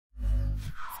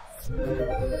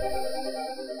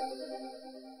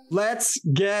Let's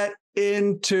get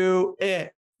into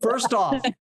it. First off,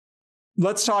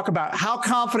 let's talk about how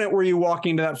confident were you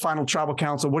walking into that final tribal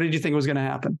council? What did you think was going to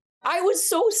happen? I was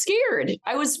so scared.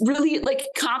 I was really like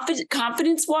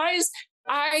confidence wise.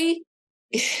 I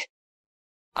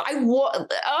don't want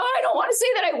to say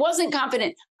that I wasn't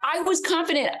confident. I was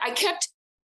confident. I kept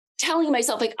telling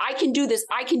myself, like, I can do this.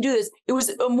 I can do this. It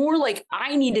was more like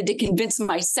I needed to convince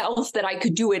myself that I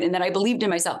could do it and that I believed in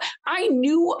myself. I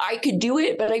knew I could do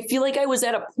it, but I feel like I was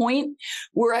at a point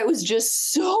where I was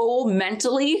just so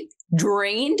mentally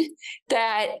drained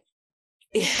that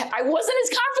I wasn't as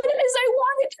confident as I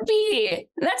wanted to be.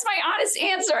 And that's my honest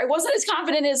answer. I wasn't as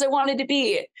confident as I wanted to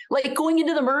be. Like going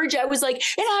into the merge, I was like,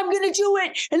 and I'm going to do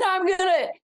it. And I'm going to.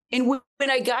 And when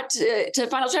I got to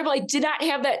Final Tribal, I did not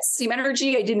have that same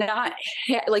energy. I did not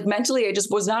like mentally, I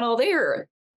just was not all there.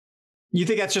 You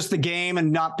think that's just the game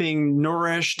and not being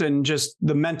nourished and just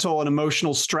the mental and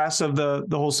emotional stress of the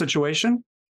whole situation?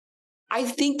 I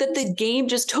think that the game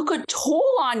just took a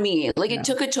toll on me. Like it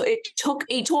took a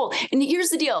toll. And here's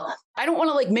the deal. I don't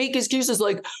want to like make excuses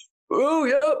like, oh,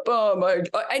 yep.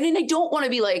 And I don't want to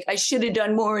be like, I should have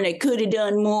done more and I could have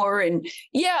done more. And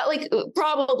yeah, like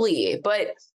probably. But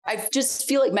I just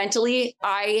feel like mentally,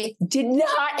 I did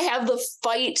not have the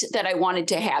fight that I wanted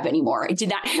to have anymore. I did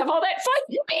not have all that fight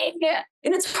in me.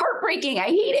 And it's heartbreaking. I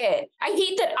hate it. I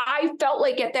hate that I felt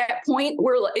like at that point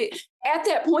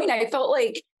I felt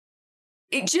like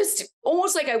it just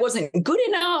almost like I wasn't good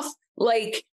enough.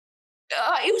 Like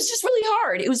it was just really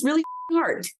hard. It was really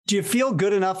hard. Do you feel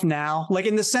good enough now? Like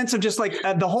in the sense of just like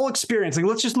the whole experience, like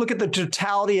let's just look at the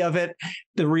totality of it,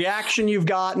 the reaction you've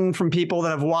gotten from people that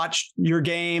have watched your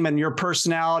game and your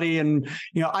personality. And,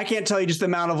 you know, I can't tell you just the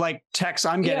amount of like texts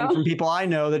I'm getting from people I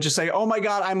know that just say, oh my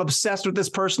God, I'm obsessed with this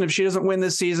person. If she doesn't win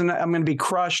this season, I'm going to be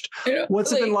crushed. Yeah,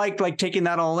 what's it been like taking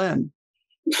that all in?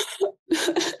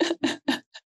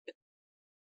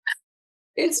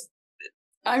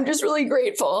 I'm just really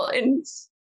grateful. And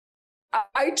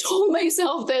I told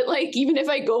myself that like, even if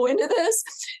I go into this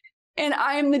and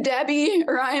I am the Debbie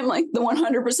or I am like the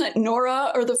 100%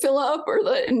 Nora or the Phillip or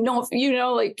the, no,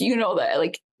 that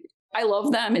like, I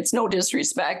love them. It's no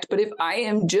disrespect, but if I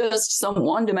am just some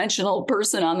one-dimensional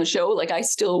person on the show, like I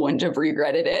still wouldn't have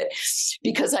regretted it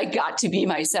because I got to be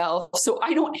myself. So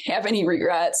I don't have any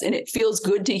regrets. And it feels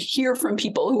good to hear from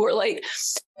people who are like,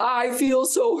 I feel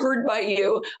so hurt by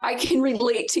you. I can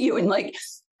relate to you. And like,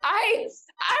 I'm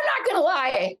not going to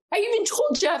lie. I even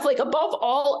told Jeff, like above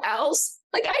all else,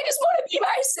 like, I just want to be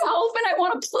myself and I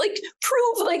want to like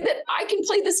prove like that I can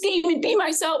play this game and be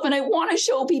myself. And I want to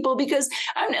show people because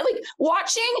I'm like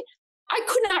watching, I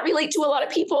could not relate to a lot of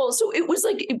people. So it was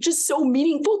like, just so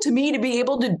meaningful to me to be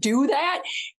able to do that.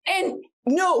 And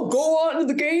no, go on to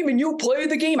the game and you play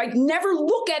the game. I never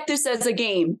look at this as a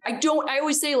game. I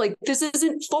always say like, this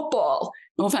isn't football.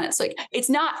 No offense. Like it's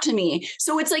not to me.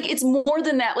 So it's like, it's more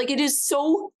than that. Like it is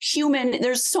so human.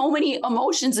 There's so many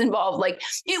emotions involved. Like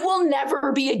it will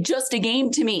never be just a game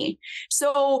to me.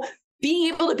 So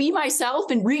being able to be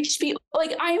myself and reach people,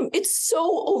 like it's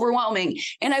so overwhelming.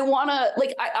 And I want to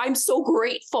like, I'm so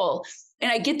grateful.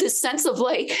 And I get this sense of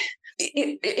like,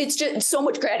 it's just so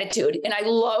much gratitude. And I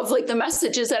love like the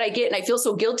messages that I get. And I feel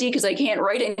so guilty because I can't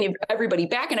write everybody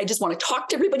back. And I just want to talk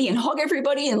to everybody and hug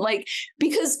everybody. And like,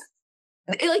 because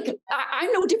like,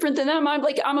 I'm no different than them.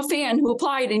 I'm a fan who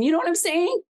applied and you know what I'm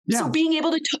saying? Yeah. So being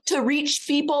able to reach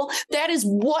people, that is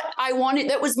what I wanted.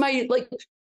 That was my like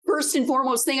first and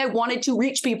foremost thing. I wanted to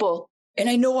reach people. And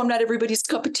I know I'm not everybody's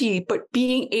cup of tea, but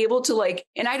being able to like,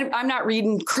 and I'm not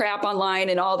reading crap online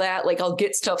and all that. Like I'll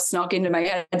get stuff snuck into my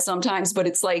head sometimes, but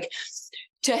it's like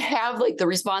to have like the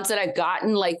response that I've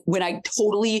gotten, like when I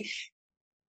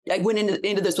went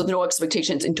into this with no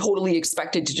expectations and totally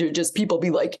expected to just people be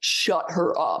like, shut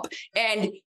her up.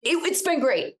 And it's been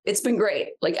great. It's been great.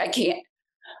 Like I can't.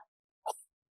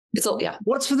 Yeah.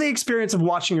 What's for the experience of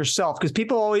watching yourself? Because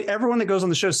everyone that goes on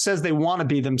the show says they want to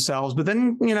be themselves, but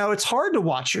then, you know, it's hard to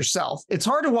watch yourself. It's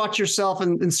hard to watch yourself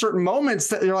in certain moments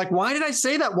that you're like, why did I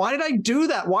say that? Why did I do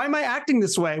that? Why am I acting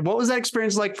this way? What was that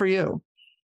experience like for you?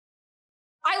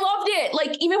 I loved it.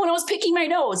 Like, even when I was picking my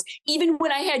nose, even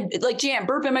when I had like jam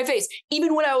burp in my face,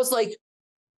 even when I was like,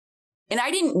 and I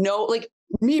didn't know, like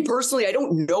me personally, I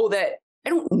don't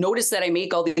notice that I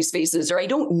make all these faces, or I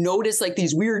don't notice like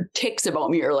these weird tics about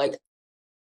me, or like,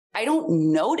 I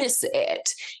don't notice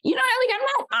it. You know, like I'm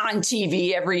not on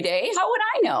TV every day. How would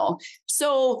I know?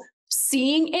 So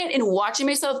seeing it and watching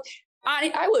myself,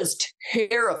 I was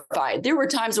terrified. There were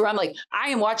times where I'm like, I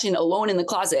am watching Alone in the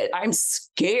Closet. I'm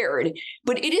scared,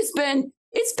 but it's been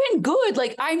good.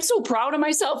 Like, I'm so proud of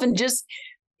myself, and just,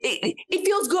 it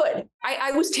feels good.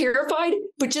 I was terrified,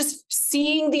 but just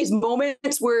seeing these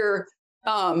moments where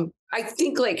I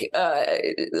think like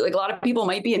a lot of people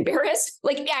might be embarrassed.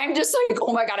 Like, I'm just like,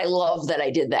 oh my God, I love that I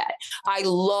did that. I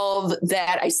love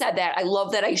that I said that. I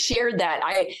love that I shared that.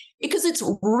 Because it's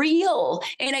real.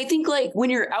 And I think like when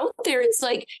you're out there, it's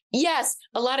like, yes,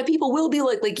 a lot of people will be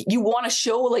like you want to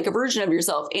show like a version of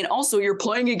yourself. And also you're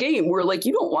playing a game where like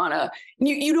you don't want to,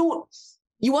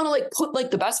 you want to like put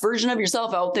like the best version of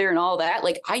yourself out there and all that.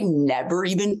 Like, I never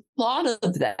even thought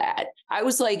of that. I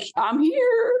was like, I'm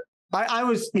here. I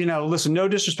was, listen, no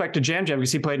disrespect to Jam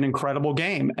because he played an incredible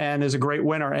game and is a great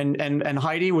winner. And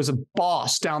Heidi was a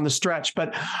boss down the stretch.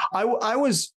 But I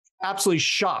was absolutely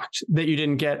shocked that you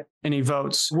didn't get any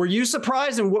votes. Were you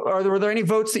surprised? And were there any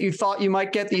votes that you thought you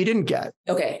might get that you didn't get?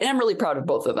 Okay. And I'm really proud of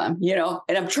both of them,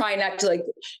 and I'm trying not to like,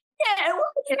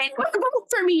 vote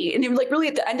for me. And then like really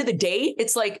at the end of the day,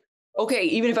 it's like, okay,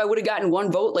 even if I would have gotten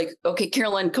one vote, like, okay,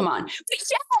 Carolyn, come on. But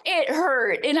yeah, it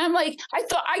hurt. And I'm like, I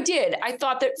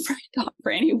thought that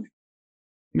Franny.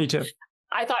 Me too.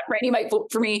 I thought Franny might vote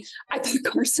for me. I thought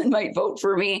Carson might vote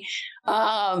for me.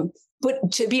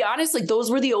 But to be honest, like those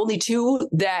were the only two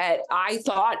that I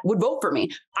thought would vote for me.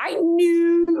 I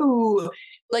knew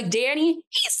like Danny,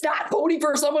 he's not voting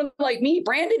for someone like me.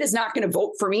 Brandon is not going to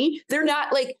vote for me. They're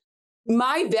not like,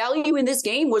 my value in this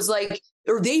game was like,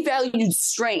 or they valued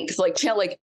strength, like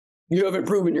you haven't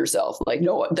proven yourself. Like,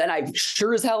 no, then I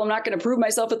sure as hell I'm not going to prove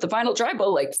myself at the final try, but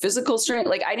like physical strength,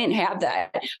 like I didn't have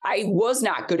that. I was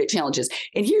not good at challenges.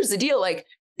 And here's the deal, like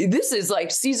this is like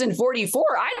season 44.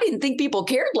 I didn't think people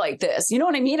cared like this. You know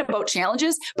what I mean about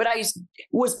challenges? But I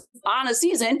was on a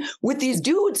season with these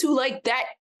dudes who like that,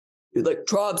 like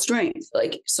tribe strength.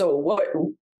 Like, so what?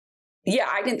 Yeah,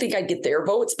 I didn't think I'd get their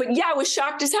votes, but yeah, I was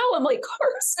shocked as hell. I'm like,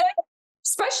 Carson,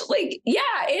 especially,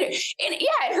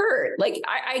 it hurt. Like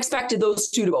I expected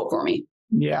those two to vote for me.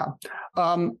 Yeah.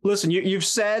 Listen, you've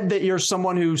said that you're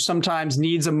someone who sometimes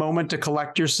needs a moment to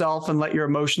collect yourself and let your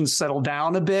emotions settle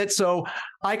down a bit. So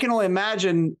I can only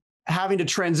imagine having to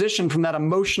transition from that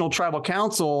emotional tribal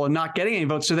council and not getting any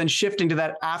votes to then shifting to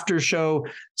that after show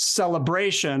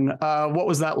celebration. What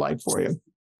was that like for you?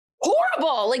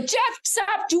 Horrible. Like, Jeff,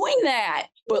 stop doing that.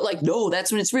 But like, no,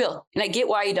 that's when it's real. And I get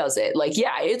why he does it. Like,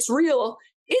 yeah, it's real.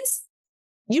 It's,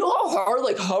 how hard,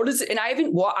 like, how does it, and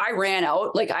I ran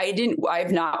out. Like, I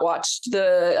haven't watched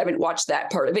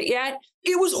that part of it yet.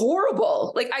 It was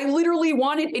horrible. Like, I literally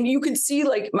wanted, and you can see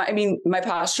like, my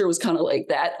posture was kind of like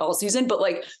that all season, but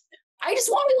like, I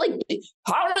just wanted, like,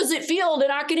 how does it feel to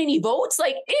not get any votes?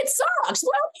 Like, it sucks.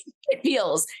 Well, it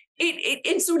feels.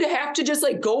 And so to have to just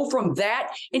like go from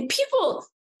that, and people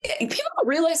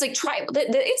realize like that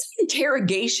it's an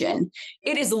interrogation.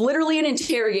 It is literally an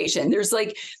interrogation. There's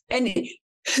like, and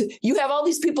you have all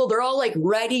these people, they're all like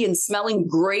ready and smelling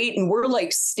great. And we're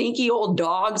like stinky old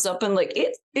dogs up and like,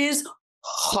 it is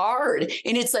hard.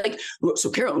 And it's like, so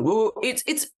Carolyn,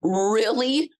 it's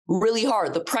really, really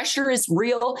hard. The pressure is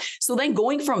real. So then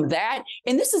going from that,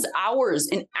 and this is hours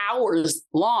and hours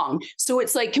long. So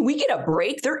it's like, can we get a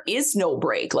break? There is no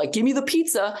break. Like, give me the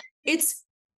pizza. It's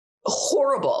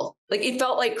horrible. Like, it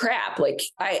felt like crap. Like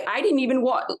I didn't even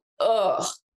want,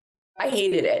 I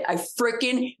hated it. I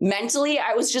freaking mentally,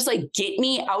 I was just like, get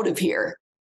me out of here.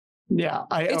 Yeah.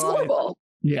 It's horrible.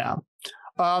 Yeah.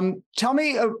 Tell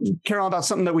me, Carol, about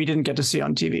something that we didn't get to see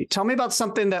on TV. Tell me about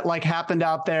something that like happened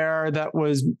out there that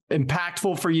was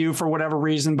impactful for you for whatever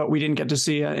reason, but we didn't get to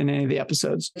see in any of the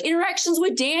episodes. Interactions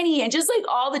with Danny and just like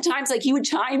all the times like he would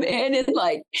chime in and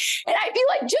like, and I'd be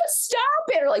like, just stop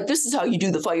it. Or like, this is how you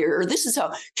do the fire, or this is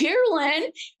how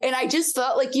Carolyn. And I just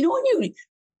felt like,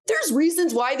 there's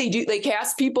reasons why they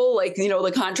cast people like,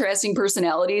 the contrasting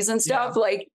personalities and stuff. Yeah.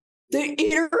 Like, the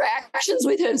interactions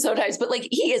with him sometimes, but like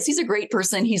he's a great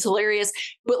person. He's hilarious.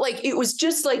 But like, it was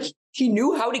just like, he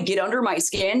knew how to get under my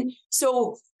skin.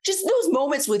 So just those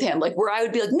moments with him, like where I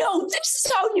would be like, no, this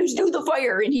is how you do the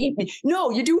fire. And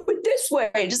no, you do it this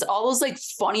way. Just all those like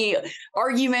funny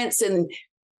arguments. And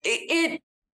it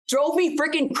drove me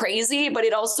freaking crazy, but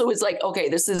it also is like, okay,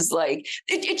 this is like,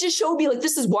 it just showed me like,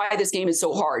 this is why this game is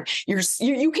so hard.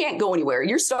 You can't go anywhere.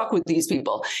 You're stuck with these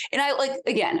people. And I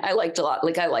liked a lot.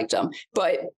 Like I liked them,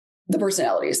 but the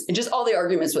personalities and just all the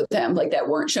arguments with them, like that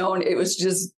weren't shown. It was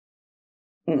just,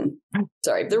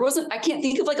 sorry. I can't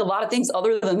think of like a lot of things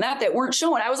other than that weren't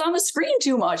shown. I was on the screen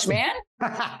too much, man. You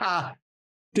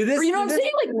know what I'm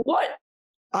saying? Like what?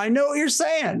 I know what you're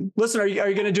saying. Listen, are you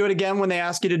going to do it again when they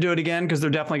ask you to do it again? Because they're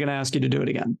definitely going to ask you to do it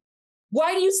again.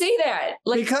 Why do you say that?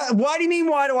 Why do you mean,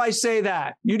 why do I say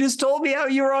that? You just told me how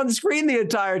you were on the screen the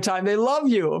entire time. They love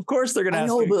you. Of course they're going to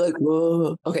ask you. But like,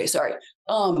 whoa. Okay, sorry.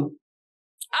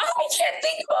 I can't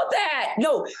think about that.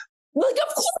 No, like,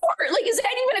 of course. Like, is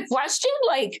that even a question?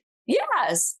 Like,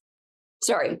 yes.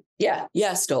 Sorry. Yeah.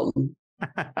 Yes, Dalton.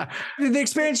 Did the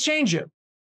experience change you?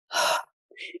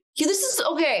 Yeah, this is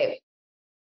okay.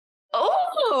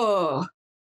 Oh,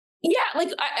 yeah.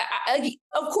 Like, I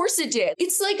of course it did.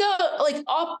 It's like like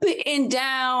up and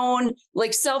down,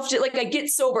 like like I get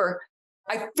sober.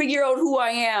 I figure out who I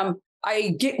am.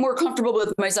 I get more comfortable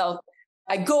with myself.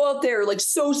 I go out there like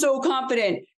so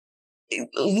confident.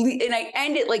 And I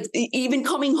end it like even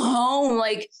coming home,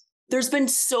 like there's been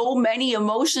so many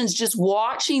emotions just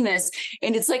watching this.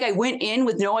 And it's like I went in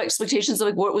with no expectations of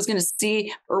like what I was going to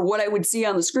see or what I would see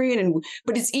on the screen.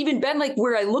 But it's even been like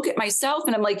where I look at myself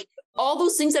and I'm like, all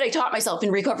those things that I taught myself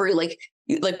in recovery, like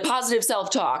positive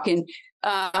self-talk. And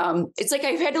it's like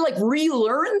I've had to like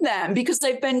relearn them because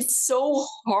I've been so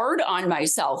hard on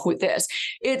myself with this.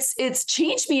 It's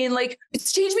changed me, and like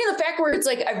it's changed me in the fact where it's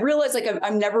like I've realized like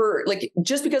I'm never like,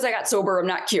 just because I got sober, I'm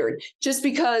not cured. Just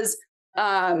because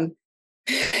I'm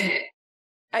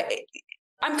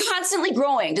constantly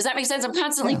growing. Does that make sense? I'm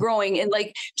constantly growing. And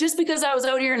like, just because I was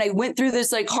out here and I went through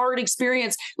this like hard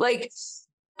experience, like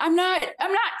I'm not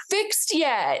fixed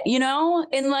yet, you know?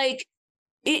 And like,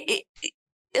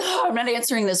 I'm not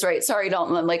answering this right. Sorry,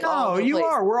 Dalton. I'm like, no, you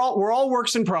are. We're all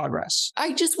works in progress.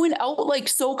 I just went out like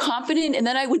so confident, and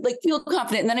then I would like feel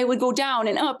confident, and then I would go down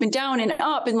and up and down and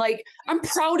up. And like, I'm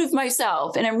proud of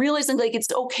myself, and I'm realizing like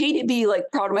it's okay to be like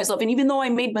proud of myself. And even though I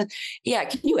made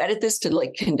can you edit this to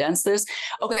like condense this?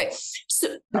 Okay.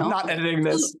 So I'm not editing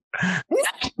this.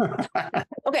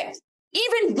 Okay.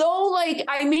 Even though like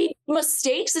I made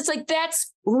mistakes, it's like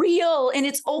that's real and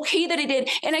it's okay that I did.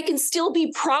 And I can still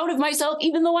be proud of myself,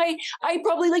 even though I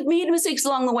probably like made mistakes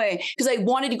along the way because I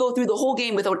wanted to go through the whole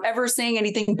game without ever saying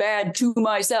anything bad to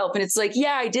myself. And it's like,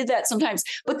 yeah, I did that sometimes,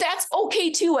 but that's okay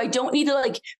too. I don't need to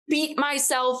like beat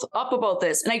myself up about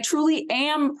this. And I truly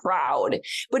am proud,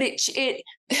 but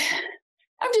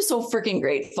I'm just so freaking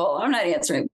grateful. I'm not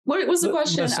answering. What was the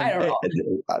question? Listen, I don't know.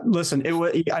 Listen,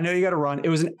 I know you got to run. It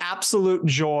was an absolute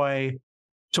joy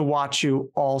to watch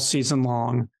you all season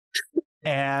long.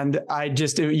 And I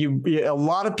just, a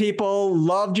lot of people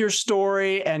loved your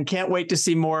story and can't wait to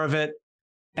see more of it.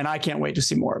 And I can't wait to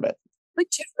see more of it. Like,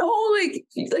 do you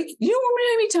know, like, you know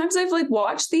how many times I've like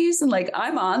watched these and like,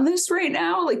 I'm on this right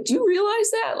now. Like, do you realize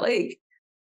that?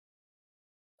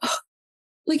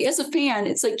 Like as a fan,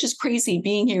 it's like just crazy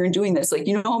being here and doing this. Like,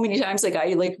 you know how many times like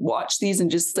I like watch these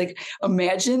and just like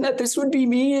imagine that this would be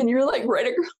me and you're like right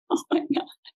across. Oh my God.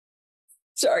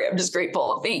 Sorry, I'm just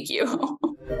grateful. Thank you.